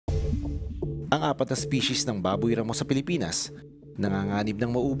Ang 4 na species ng baboy ramo sa Pilipinas nanganganib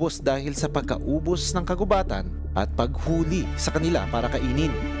ng maubos dahil sa pagkaubos ng kagubatan at paghuli sa kanila para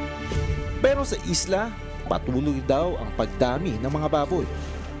kainin. Pero sa isla, patuloy daw ang pagdami ng mga baboy.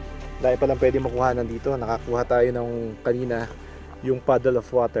 Dahil palang pwede makuhanan dito, nakakuha tayo ng kanina yung puddle of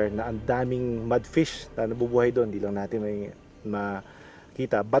water na ang daming mudfish na nabubuhay doon. Hindi lang natin may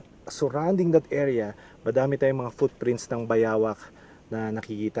makita. But surrounding that area, madami tayong mga footprints ng bayawak na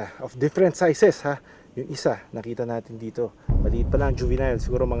nakikita. Of different sizes ha. Yung isa, nakita natin dito. Maliit pa lang, juvenile.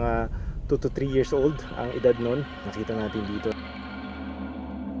 Siguro mga 2 to 3 years old ang edad nun. Nakita natin dito.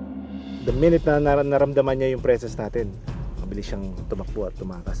 The minute na naramdaman niya yung presence natin, mabilis siyang tumakbo at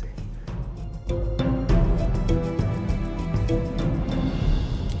tumakas eh.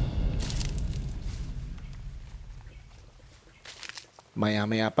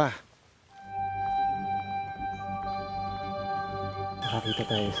 Maya-maya pa, nakakita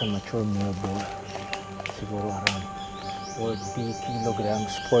tayo sa mature male boar. Siguro around 40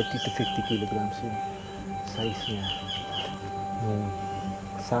 kilograms, 40 to 50 kilograms yung size niya. Nung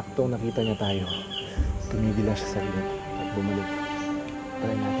saktong nakita niya tayo, tumigil lang siya sa gilid at bumalik.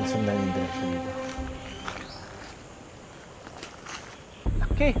 Try natin sundan yung direction nito.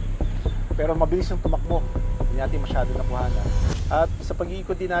 Laki! Pero mabilis yung tumakbo. Hindi natin masyado nakuhanan. At sa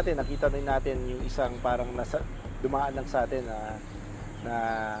pag-iikot din natin, nakita din natin yung isang parang dumaan lang sa atin na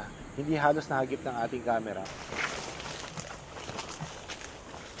hindi halos nahagip ng ating camera.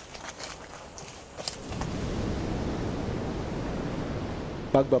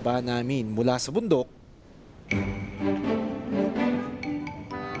 pagbaba namin mula sa bundok,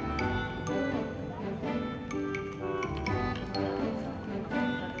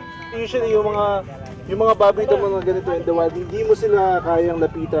 usually yung mga baboy na mga ganito in the wild, hindi mo sila kayang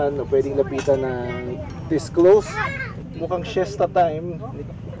lapitan o pwedeng lapitan ng this close. Mukhang siesta time.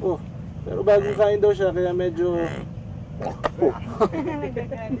 Oh, pero bagong kain daw siya kaya medyo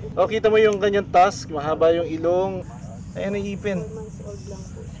oh, kita mo yung kanyang tusk, mahaba yung ilong. Ayan ang ipin.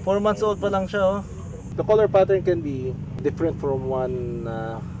 4 months old pa lang siya oh. The color pattern can be different from one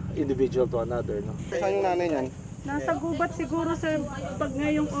individual to another, no? Saan yung nanay niyan? Nasa gubat siguro sa pag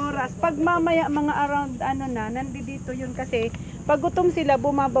ngayong oras. Pag mamaya mga around nandito yun kasi pag gutom sila,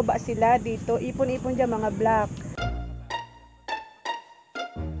 bumababa sila dito. Ipon-ipon dyan mga black.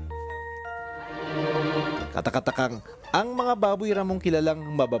 Katakatakang ang mga baboy ramong kilalang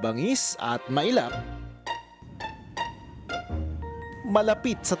mababangis at mailap,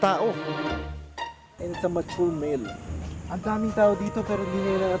 malapit sa tao. And it's a mature male. Ang daming tao dito pero hindi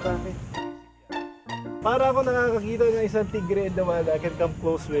niya na-atake. Para ako nakakakita ng isang tigre in the wild I can come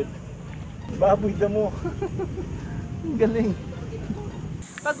close with. Baboy damo. Galing.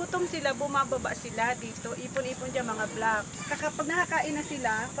 Pag gutom sila, bumababa sila dito. Ipon-ipon dyan mga black. Kapag nakakain na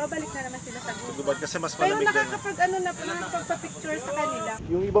sila, babalik na naman sila sa gubat. Kasi mas Pero malamig nakakapag nakapagpa-picture sa kanila.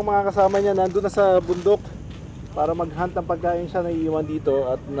 Yung ibang mga kasama niya nandun na sa bundok para mag-hunt ng pagkain siya, naiiwan dito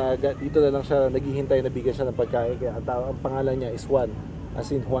at dito na lang siya naghihintay na bigyan siya ng pagkain. Kaya ang pangalan niya is Juan,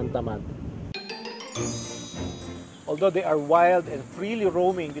 as in Juan Tamad. Although they are wild and freely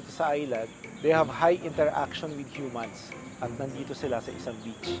roaming dito sa island, they have high interaction with humans. At nandito sila sa isang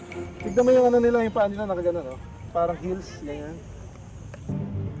beach. Tignan mo yung nila, yung paan nila nakagano, no? Parang hills, ganyan.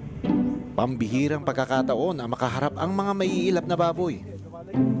 Pambihirang pagkakataon na makaharap ang mga maiilap na baboy.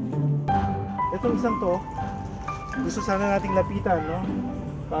 Itong isang to, gusto sana nating lapitan, no?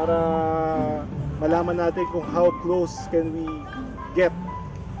 Para malaman natin kung how close can we get.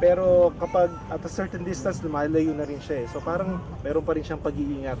 Pero kapag at a certain distance, lumalayo na rin siya eh. So parang meron pa rin siyang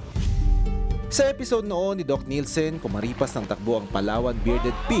pag-iingat. Sa episode noon ni Doc Nielsen, kumaripas ng takbo ang Palawan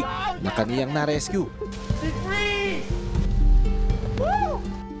bearded pig na kaniyang na-rescue.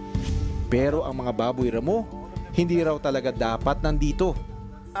 Pero ang mga baboy ramo, hindi raw talaga dapat nandito.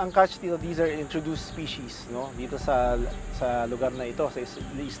 Ang catch dito, these are introduced species, no? Dito sa lugar na ito, sa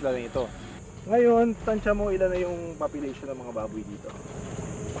isla na ito. Ngayon, tansya mo ilan na yung population ng mga baboy dito?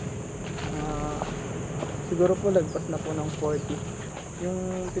 Siguro po lagpas na po ng 40.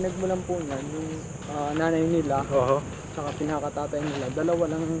 Yung pinagmulan po niyan, yung nanay nila, saka pinakatatay nila, dalawa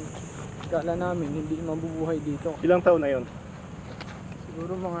lang kala namin, hindi mabubuhay dito. Ilang taon na yun?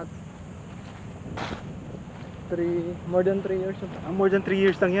 Siguro mga more than 3 years. More than 3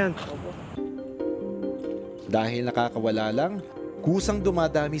 years lang yan. Opo. Dahil nakakawala lang, kusang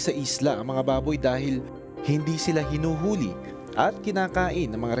dumadami sa isla ang mga baboy dahil hindi sila hinuhuli at kinakain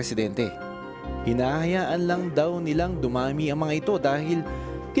ng mga residente. Hinahayaan lang daw nilang dumami ang mga ito dahil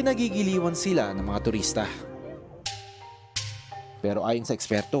kinagigiliwan sila ng mga turista. Pero ayon sa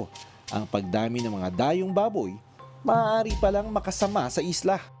eksperto, ang pagdami ng mga dayong baboy maaari palang makasama sa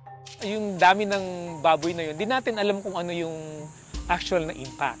isla. Yung dami ng baboy na yun, di natin alam kung ano yung actual na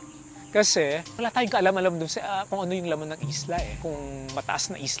impact. Kasi wala tayong kaalam-alam doon sa kung ano yung laman ng isla eh. Kung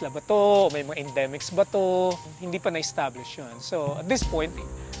mataas na isla ba to, o may mga endemics ba to, hindi pa na-establish yun. So at this point,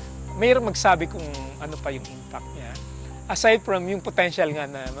 mayroong magsabi kung ano pa yung impact niya. Aside from yung potential nga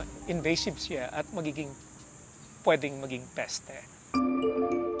na invasive siya at pwedeng maging peste.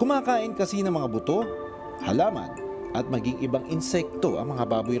 Kumakain kasi ng mga buto, halaman, at maging ibang insekto ang mga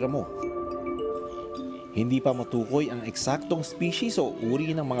baboy ramo. Hindi pa matukoy ang eksaktong species o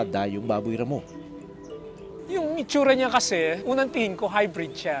uri ng mga dayong baboy ramo. Yung itsura niya kasi, unang tingin ko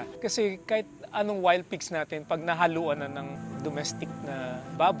hybrid siya. Kasi kahit anong wild pigs natin, pag nahaluan na ng domestic na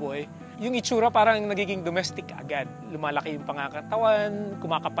baboy, yung itsura parang nagiging domestic agad. Lumalaki yung pangakatawan,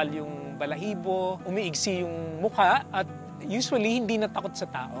 kumakapal yung balahibo, umiigsi yung mukha, at usually hindi natakot sa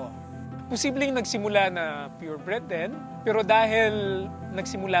tao. Posibleng nagsimula na purebred din, pero dahil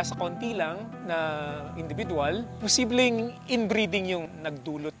nagsimula sa konti lang na individual, posibleng inbreeding yung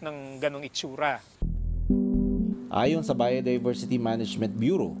nagdulot ng ganong itsura. Ayon sa Biodiversity Management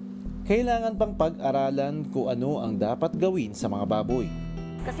Bureau, kailangan pang pag-aralan kung ano ang dapat gawin sa mga baboy.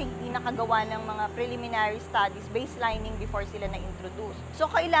 Kasi hindi nakagawa ng mga preliminary studies, baselining before sila na-introduce. So,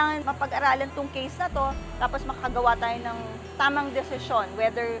 kailangan mapag-aralan tong case na to, tapos makagawa tayo ng tamang desisyon,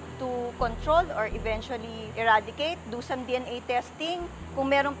 whether to control or eventually eradicate, do some DNA testing, kung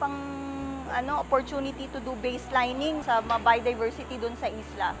meron pang opportunity to do baselining sa biodiversity doon sa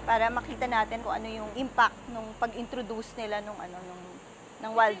isla para makita natin kung ano yung impact nung pag-introduce nila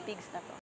ng wild pigs na to.